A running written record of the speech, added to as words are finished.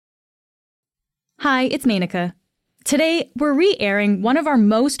Hi, it's Menaka. Today, we're re-airing one of our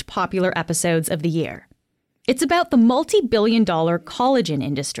most popular episodes of the year. It's about the multi-billion-dollar collagen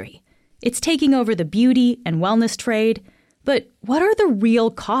industry. It's taking over the beauty and wellness trade, but what are the real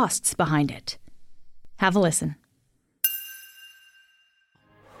costs behind it? Have a listen.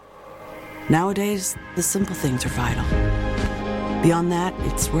 Nowadays, the simple things are vital. Beyond that,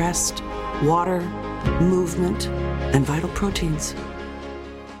 it's rest, water, movement, and vital proteins.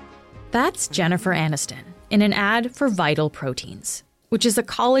 That's Jennifer Aniston in an ad for Vital Proteins, which is a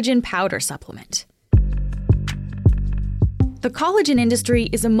collagen powder supplement. The collagen industry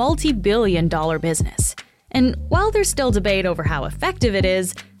is a multi-billion-dollar business. And while there's still debate over how effective it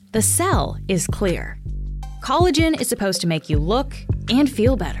is, the sell is clear. Collagen is supposed to make you look and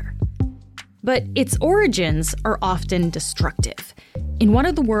feel better. But its origins are often destructive in one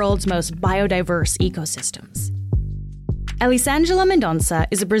of the world's most biodiverse ecosystems. Elisângela Mendonça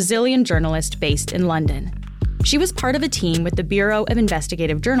is a Brazilian journalist based in London. She was part of a team with the Bureau of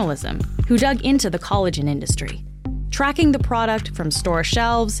Investigative Journalism who dug into the collagen industry, tracking the product from store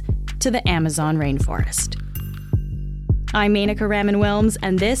shelves to the Amazon rainforest. I'm Menaka Raman-Wilms,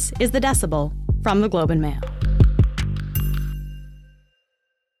 and this is The Decibel from the Globe and Mail.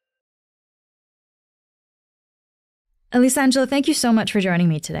 Elisângela, thank you so much for joining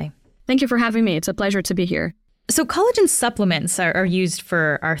me today. Thank you for having me. It's a pleasure to be here. So collagen supplements are used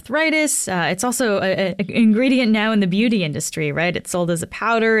for arthritis. It's also an ingredient now in the beauty industry, right? It's sold as a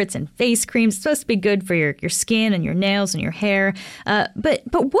powder. It's in face creams. It's supposed to be good for your skin and your nails and your hair. But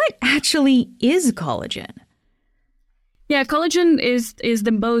what actually is collagen? Yeah, collagen is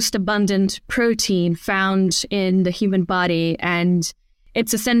the most abundant protein found in the human body, and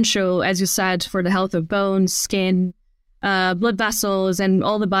it's essential, as you said, for the health of bones, skin, blood vessels, and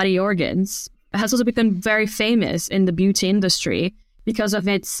all the body organs. It has also become very famous in the beauty industry because of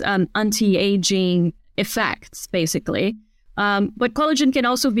its anti-aging effects, basically. But collagen can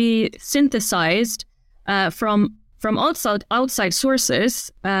also be synthesized from outside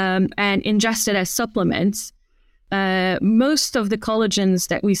sources and ingested as supplements. Most of the collagens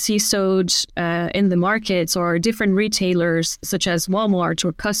that we see sold in the markets or different retailers, such as Walmart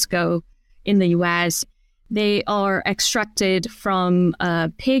or Costco in the US, they are extracted from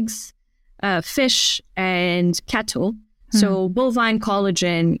pigs, fish, and cattle. So bovine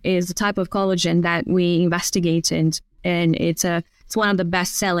collagen is the type of collagen that we investigated, and it's one of the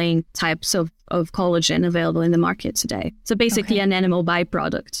best-selling types of collagen available in the market today. So basically an animal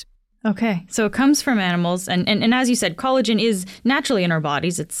byproduct. Okay, so it comes from animals, and as you said, collagen is naturally in our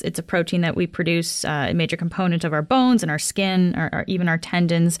bodies. It's a protein that we produce, a major component of our bones and our skin, or even our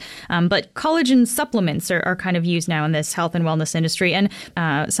tendons. But collagen supplements are kind of used now in this health and wellness industry, and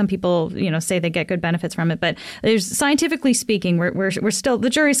some people, say they get good benefits from it. But there's scientifically speaking, we're still, the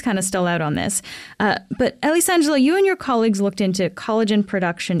jury's kind of still out on this. But Elisângela, you and your colleagues looked into collagen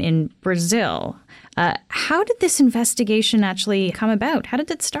production in Brazil. How did this investigation actually come about? How did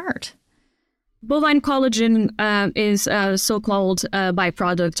it start? Bovine collagen is a so-called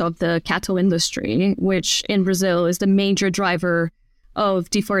byproduct of the cattle industry, which in Brazil is the major driver of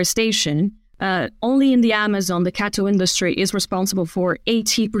deforestation. Only in the Amazon, the cattle industry is responsible for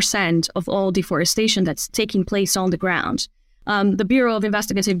 80% of all deforestation that's taking place on the ground. The Bureau of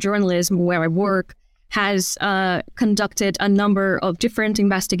Investigative Journalism, where I work, has conducted a number of different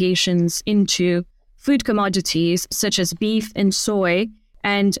investigations into food commodities such as beef and soy,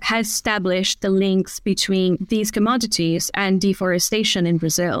 and has established the links between these commodities and deforestation in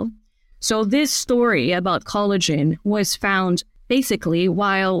Brazil. So this story about collagen was found basically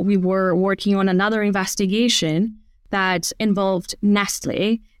while we were working on another investigation that involved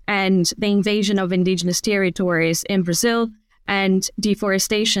Nestle and the invasion of indigenous territories in Brazil and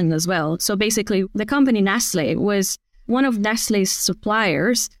deforestation as well. So basically, the company Nestle was one of Nestle's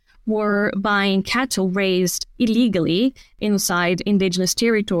suppliers were buying cattle raised illegally inside indigenous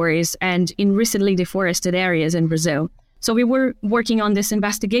territories and in recently deforested areas in Brazil. So we were working on this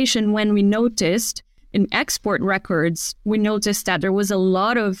investigation when we noticed in export records, we noticed that there was a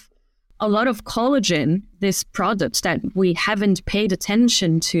lot of collagen, this product that we haven't paid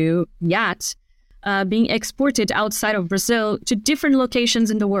attention to yet, being exported outside of Brazil to different locations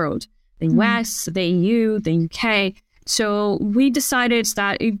in the world, the US, the EU, the UK. So we decided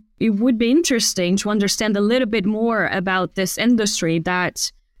that it would be interesting to understand a little bit more about this industry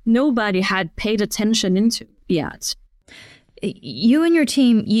that nobody had paid attention into yet. You and your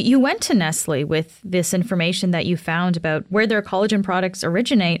team, you went to Nestle with this information that you found about where their collagen products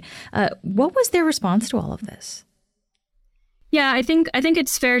originate. What was their response to all of this? Yeah, I think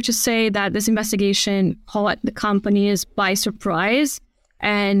it's fair to say that this investigation caught the companies by surprise.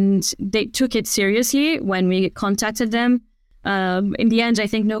 and they took it seriously when we contacted them. In the end, I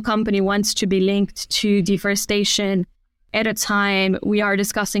think no company wants to be linked to deforestation at a time we are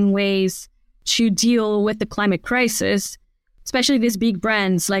discussing ways to deal with the climate crisis, especially these big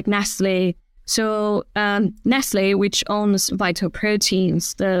brands like Nestle. So Nestle, which owns Vital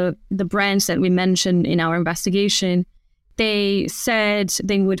Proteins, the brands that we mentioned in our investigation, they said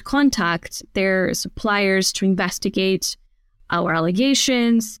they would contact their suppliers to investigate our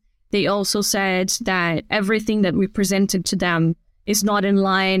allegations. They also said that everything that we presented to them is not in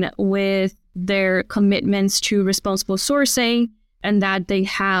line with their commitments to responsible sourcing, and that they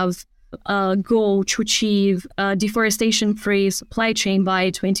have a goal to achieve a deforestation-free supply chain by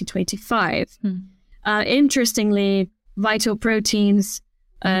 2025. Interestingly, Vital Proteins,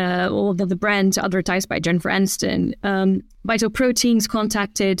 or the brand advertised by Jennifer Aniston, Vital Proteins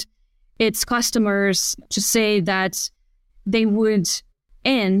contacted its customers to say that they would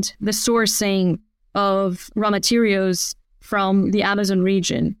end the sourcing of raw materials from the Amazon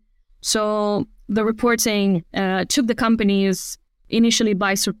region. So the reporting took the companies initially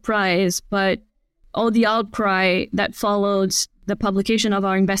by surprise, but all the outcry that followed the publication of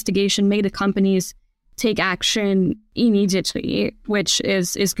our investigation made the companies take action immediately, which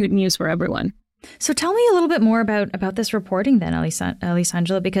is good news for everyone. So tell me a little bit more about this reporting then,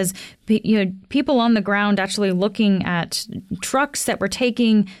 Alessandra, because people on the ground actually looking at trucks that were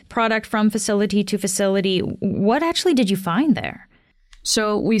taking product from facility to facility. What actually did you find there?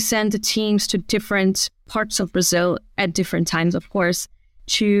 So we sent the teams to different parts of Brazil at different times, of course,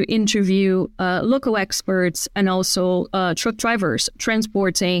 to interview local experts and also truck drivers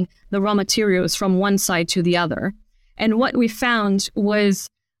transporting the raw materials from one side to the other. And what we found was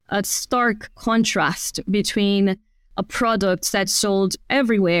a stark contrast between a product that's sold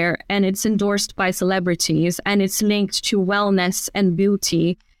everywhere and it's endorsed by celebrities and it's linked to wellness and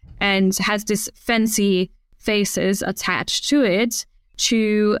beauty and has this fancy faces attached to it,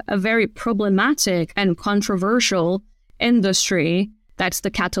 to a very problematic and controversial industry that's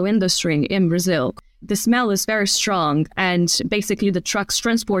the cattle industry in Brazil. The smell is very strong, and basically the trucks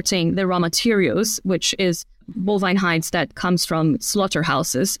transporting the raw materials, which is bovine hides that comes from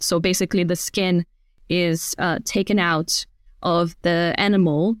slaughterhouses. So basically the skin is taken out of the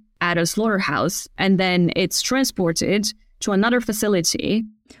animal at a slaughterhouse, and then it's transported to another facility.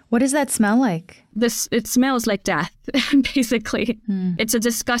 What does that smell like? It smells like death, basically. It's a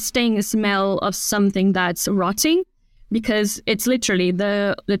disgusting smell of something that's rotting, because it's literally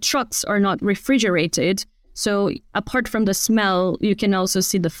the trucks are not refrigerated. So apart from the smell, you can also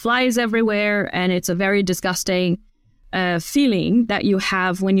see the flies everywhere, and it's a very disgusting feeling that you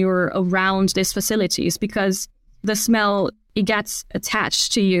have when you're around these facilities, because the smell, it gets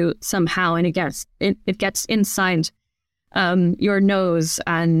attached to you somehow, and it gets inside your nose.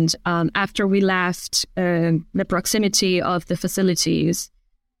 And after we left the proximity of the facilities,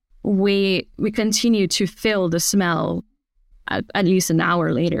 we continue to feel the smell at least an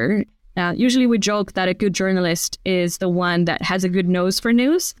hour later. Usually we joke that a good journalist is the one that has a good nose for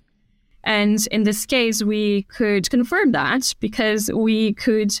news. And in this case, we could confirm that because we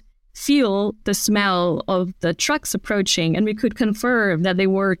could feel the smell of the trucks approaching, and we could confirm that they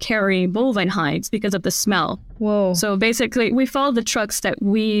were carrying bovine hides because of the smell. Whoa. So basically, we followed the trucks that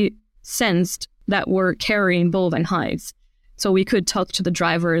we sensed that were carrying bovine hides. So we could talk to the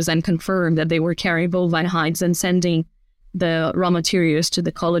drivers and confirm that they were carrying bovine hides and sending the raw materials to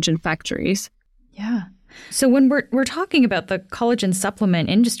the collagen factories. Yeah. So when we're talking about the collagen supplement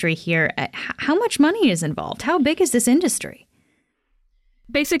industry here, how much money is involved? How big is this industry?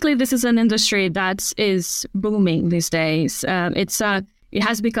 Basically, this is an industry that is booming these days. It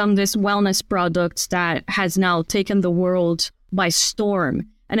has become this wellness product that has now taken the world by storm.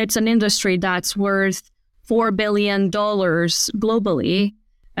 And it's an industry that's worth $4 billion globally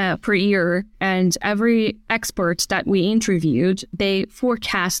per year. And every expert that we interviewed, they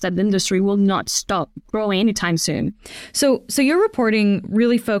forecast that the industry will not stop growing anytime soon. So your reporting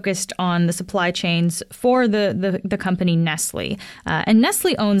really focused on the supply chains for the company Nestle. And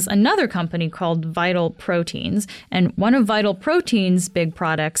Nestle owns another company called Vital Proteins. And one of Vital Proteins' big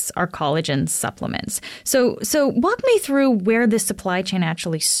products are collagen supplements. So walk me through where this supply chain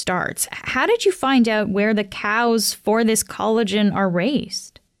actually starts. How did you find out where the cows for this collagen are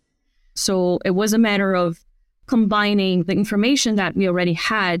raised? So it was a matter of combining the information that we already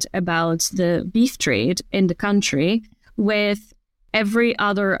had about the beef trade in the country with every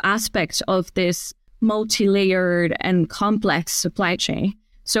other aspect of this multi-layered and complex supply chain.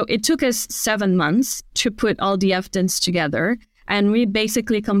 So it took us 7 months to put all the evidence together. And we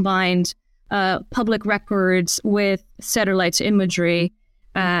basically combined public records with satellite imagery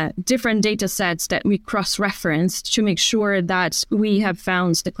different data sets that we cross-referenced to make sure that we have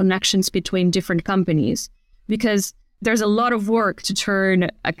found the connections between different companies. Because there's a lot of work to turn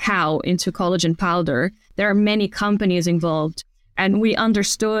a cow into collagen powder. There are many companies involved. And we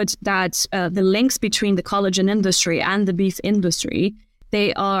understood that the links between the collagen industry and the beef industry,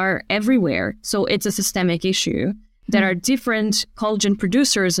 they are everywhere. So it's a systemic issue. There are different collagen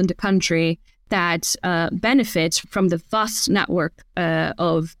producers in the country that benefit from the vast network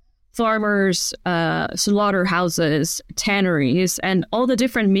of farmers, slaughterhouses, tanneries, and all the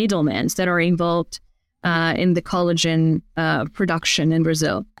different middlemen that are involved in the collagen production in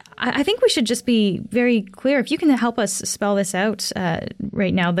Brazil. I think we should just be very clear. If you can help us spell this out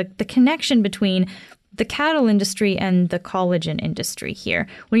right now, the connection between the cattle industry and the collagen industry here.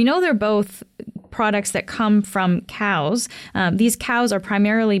 We know they're both products that come from cows. These cows are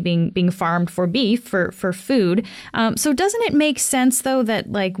primarily being farmed for beef, for food. So doesn't it make sense, though,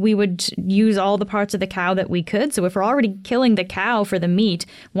 that like we would use all the parts of the cow that we could? So if we're already killing the cow for the meat,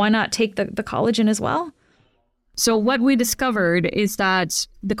 why not take the collagen as well? So what we discovered is that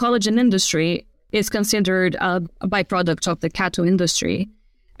the collagen industry is considered a byproduct of the cattle industry.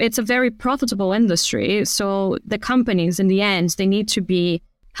 It's a very profitable industry. So the companies, in the end, they need to be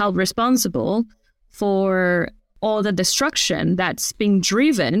held responsible for all the destruction that's being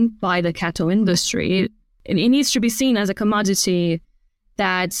driven by the cattle industry. It needs to be seen as a commodity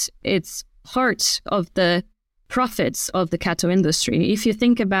that it's part of the profits of the cattle industry. If you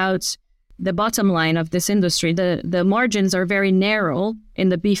think about the bottom line of this industry, the margins are very narrow in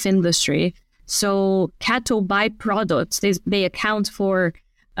the beef industry. So cattle byproducts, they account for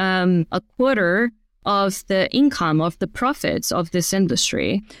a quarter of the income, of the profits of this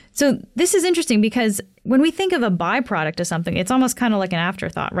industry. So this is interesting because when we think of a byproduct of something, it's almost kind of like an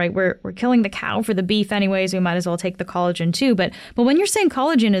afterthought, right? We're killing the cow for the beef anyways. We might as well take the collagen too. But when you're saying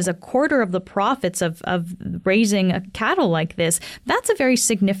collagen is a quarter of the profits of raising a cattle like this, that's a very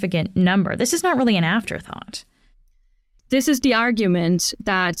significant number. This is not really an afterthought. This is the argument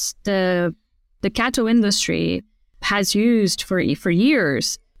that the cattle industry has used for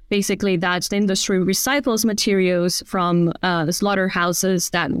years. Basically, that the industry recycles materials from slaughterhouses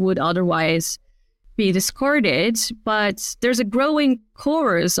that would otherwise be discarded. But there's a growing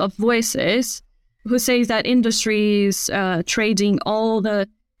chorus of voices who say that industries trading all the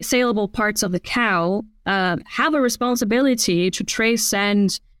saleable parts of the cow have a responsibility to trace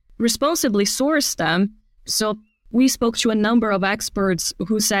and responsibly source them. So we spoke to a number of experts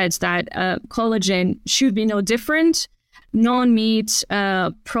who said that collagen should be no different. Non-meat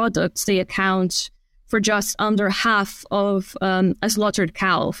products, they account for just under half of a slaughtered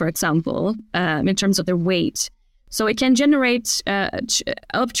cow, for example, in terms of their weight. So it can generate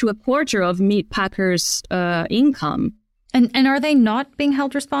up to a quarter of meat packers' income. And are they not being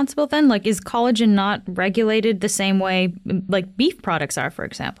held responsible then? Like, is collagen not regulated the same way like beef products are, for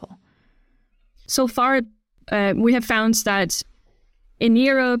example? So far, we have found that in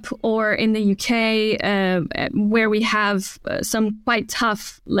Europe or in the UK, where we have some quite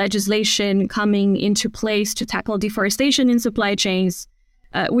tough legislation coming into place to tackle deforestation in supply chains,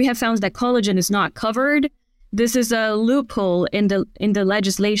 we have found that collagen is not covered. This is a loophole in the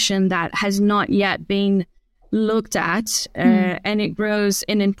legislation that has not yet been looked at, and it grows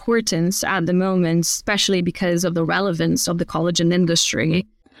in importance at the moment, especially because of the relevance of the collagen industry.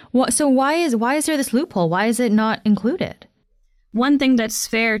 So why is there this loophole? Why is it not included? One thing that's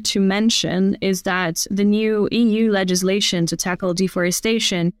fair to mention is that the new EU legislation to tackle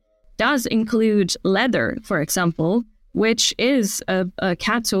deforestation does include leather, for example, which is a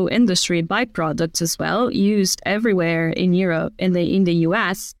cattle industry byproduct as well, used everywhere in Europe, in the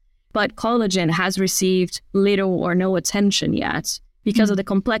US. But collagen has received little or no attention yet because of the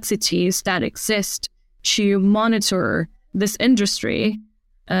complexities that exist to monitor this industry.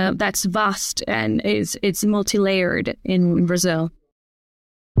 That's vast and it's multi-layered in Brazil.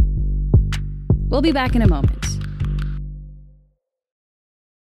 We'll be back in a moment.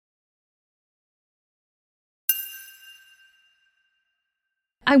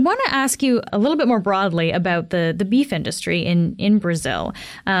 I want to ask you a little bit more broadly about the beef industry in Brazil,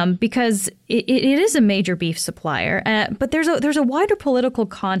 because it is a major beef supplier, but there's a wider political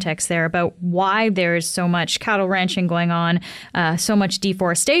context there about why there is so much cattle ranching going on, so much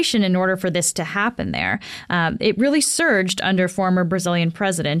deforestation in order for this to happen there. It really surged under former Brazilian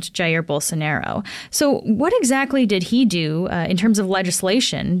president Jair Bolsonaro. So what exactly did he do in terms of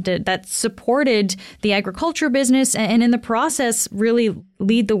legislation that supported the agriculture business and in the process really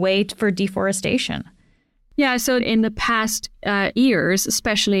lead the way for deforestation? Yeah, so in the past years,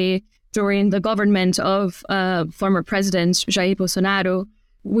 especially during the government of former President Jair Bolsonaro,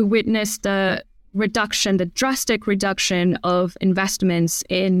 we witnessed the drastic reduction of investments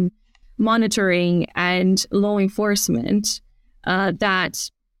in monitoring and law enforcement that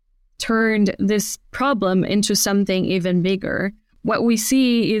turned this problem into something even bigger. What we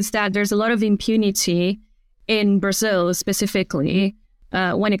see is that there's a lot of impunity in Brazil specifically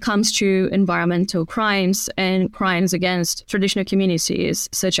when it comes to environmental crimes and crimes against traditional communities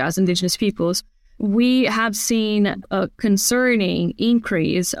such as indigenous peoples. We have seen a concerning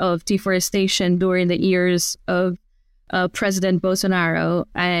increase of deforestation during the years of President Bolsonaro,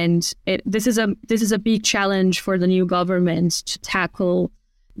 and this is a big challenge for the new government to tackle.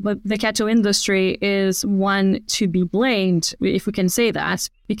 But the cattle industry is one to be blamed, if we can say that,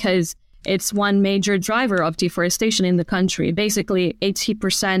 because it's one major driver of deforestation in the country. Basically,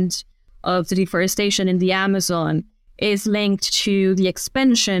 80% of the deforestation in the Amazon is linked to the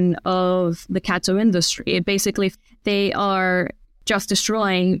expansion of the cattle industry. Basically, they are just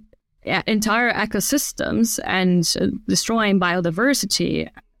destroying entire ecosystems and destroying biodiversity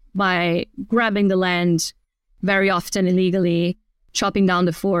by grabbing the land, very often illegally, chopping down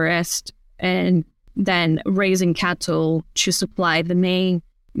the forest, and then raising cattle to supply the main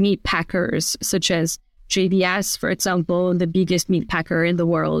meat packers, such as JBS, for example, the biggest meat packer in the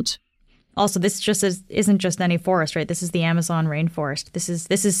world. Also, this isn't just any forest, right? This is the Amazon rainforest. This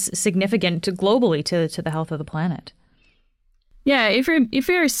is significant globally to the health of the planet. Yeah, if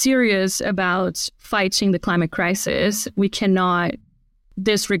we're serious about fighting the climate crisis, we cannot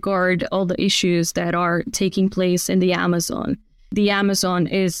disregard all the issues that are taking place in the Amazon. The Amazon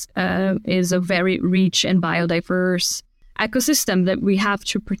is a very rich and biodiverse ecosystem that we have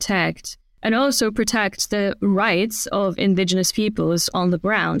to protect, and also protect the rights of indigenous peoples on the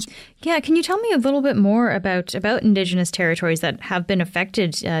ground. Yeah, can you tell me a little bit more about indigenous territories that have been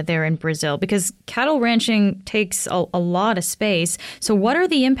affected there in Brazil? Because cattle ranching takes a lot of space. So what are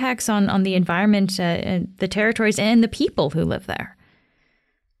the impacts on the environment, the territories, and the people who live there?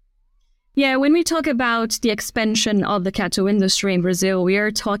 Yeah, when we talk about the expansion of the cattle industry in Brazil, we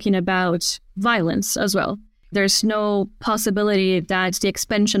are talking about violence as well. There's no possibility that the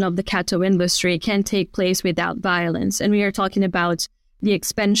expansion of the cattle industry can take place without violence. And we are talking about the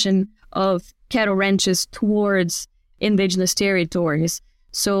expansion of cattle ranches towards indigenous territories.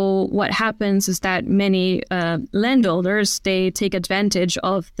 So what happens is that many landowners, they take advantage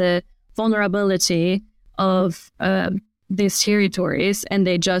of the vulnerability of these territories, and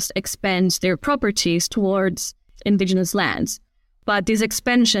they just expand their properties towards indigenous lands. But this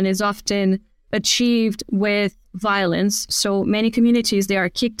expansion is often achieved with violence. So many communities, they are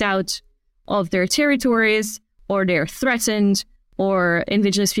kicked out of their territories, or they're threatened, or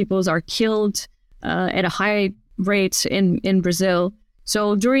indigenous peoples are killed at a high rate in Brazil.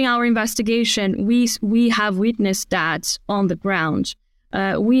 So during our investigation, we have witnessed that on the ground.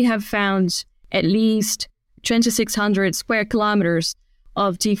 We have found at least 2,600 square kilometers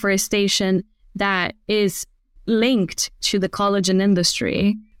of deforestation that is linked to the collagen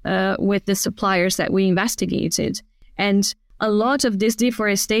industry with the suppliers that we investigated. And a lot of this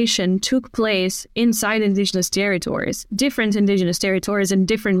deforestation took place inside indigenous territories, different indigenous territories in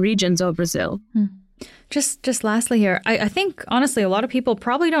different regions of Brazil. Just lastly here, I think, honestly, a lot of people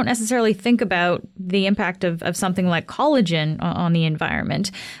probably don't necessarily think about the impact of something like collagen on the environment.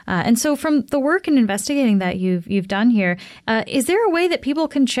 And so from the work and investigating that you've done here, is there a way that people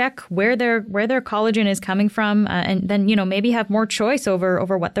can check where their collagen is coming from and then, maybe have more choice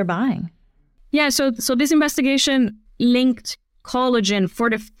over what they're buying? Yeah, so this investigation linked collagen for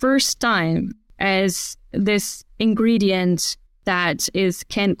the first time as this ingredient that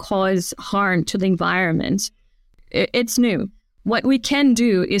can cause harm to the environment. It's new. What we can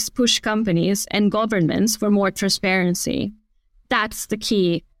do is push companies and governments for more transparency. That's the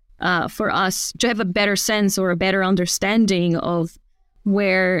key for us to have a better sense or a better understanding of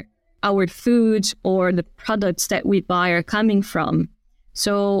where our food or the products that we buy are coming from.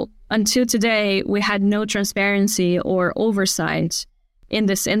 So until today, we had no transparency or oversight in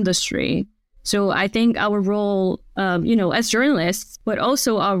this industry. So I think our role, as journalists, but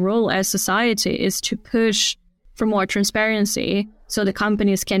also our role as society is to push for more transparency so the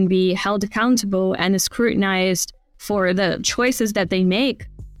companies can be held accountable and scrutinized for the choices that they make,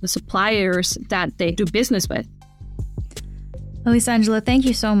 the suppliers that they do business with. Elisangela, thank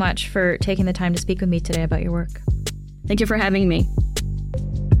you so much for taking the time to speak with me today about your work. Thank you for having me.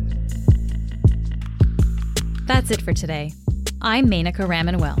 That's it for today. I'm Menaka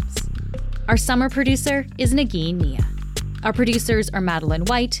Raman-Wells. Our summer producer is Nagin Mia. Our producers are Madeline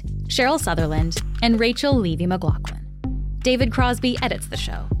White, Cheryl Sutherland, and Rachel Levy-McLaughlin. David Crosby edits the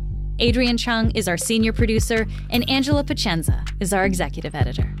show. Adrian Chung is our senior producer, and Angela Pacenza is our executive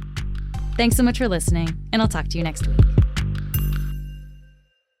editor. Thanks so much for listening, and I'll talk to you next week.